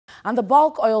And the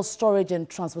Bulk Oil Storage and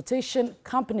Transportation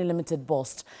Company Limited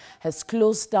BOST has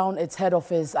closed down its head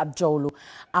office at Jolu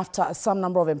after some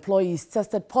number of employees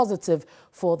tested positive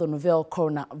for the novel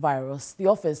coronavirus. The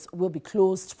office will be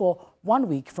closed for 1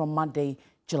 week from Monday,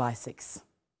 July 6.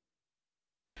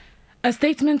 A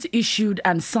statement issued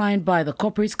and signed by the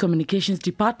Corporate Communications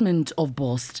Department of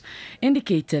BOST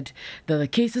indicated that the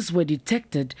cases were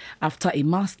detected after a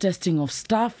mass testing of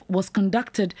staff was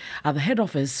conducted at the head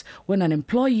office when an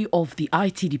employee of the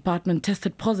IT department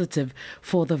tested positive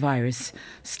for the virus.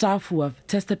 Staff who have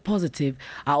tested positive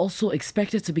are also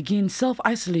expected to begin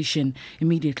self-isolation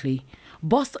immediately.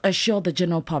 BOST assured the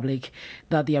general public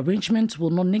that the arrangement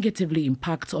will not negatively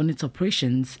impact on its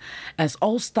operations, as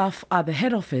all staff at the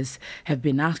head office have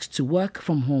been asked to work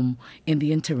from home in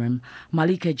the interim.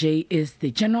 Malika J. is the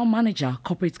General Manager,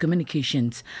 Corporate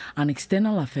Communications and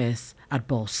External Affairs at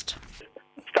BOST.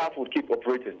 Staff will keep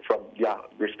operating from their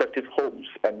respective homes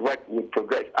and work will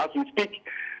progress. As we speak,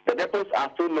 the depots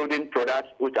are still loading products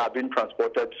which are being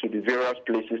transported to the various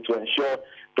places to ensure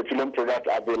petroleum product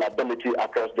availability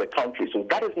across the country. So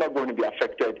that is not going to be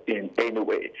affected in any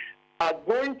way. We are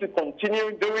going to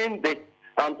continue doing this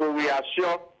until we are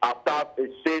sure our staff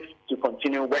is safe to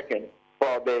continue working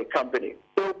for the company.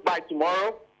 So by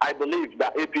tomorrow, I believe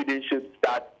that APD should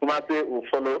start, Kumasi will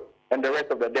follow, and the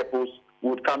rest of the depots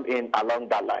would come in along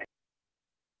that line.